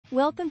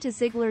Welcome to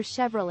Zeigler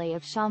Chevrolet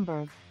of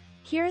Schaumburg.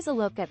 Here's a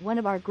look at one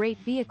of our great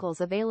vehicles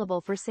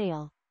available for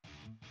sale.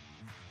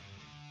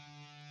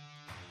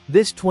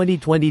 This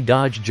 2020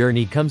 Dodge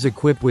Journey comes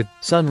equipped with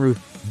sunroof,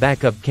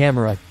 backup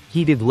camera,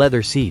 heated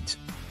leather seats,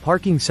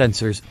 parking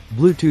sensors,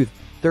 Bluetooth,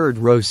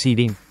 third-row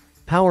seating,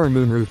 power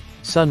moonroof,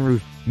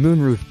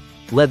 moonroof,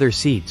 leather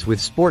seats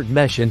with sport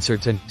mesh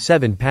inserts and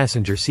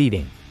 7-passenger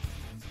seating.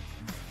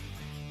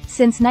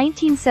 Since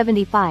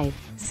 1975,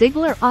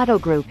 Zeigler Auto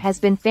Group has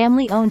been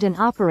family-owned and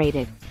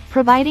operated,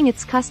 providing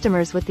its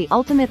customers with the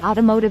ultimate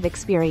automotive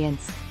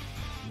experience.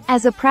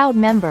 As a proud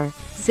member,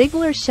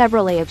 Zeigler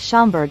Chevrolet of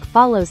Schaumburg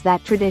follows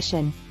that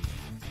tradition.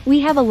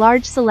 We have a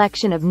large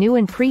selection of new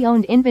and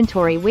pre-owned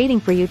inventory waiting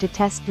for you to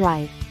test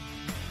drive.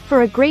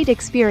 For a great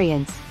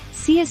experience,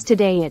 see us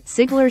today at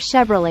Zeigler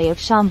Chevrolet of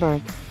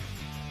Schaumburg.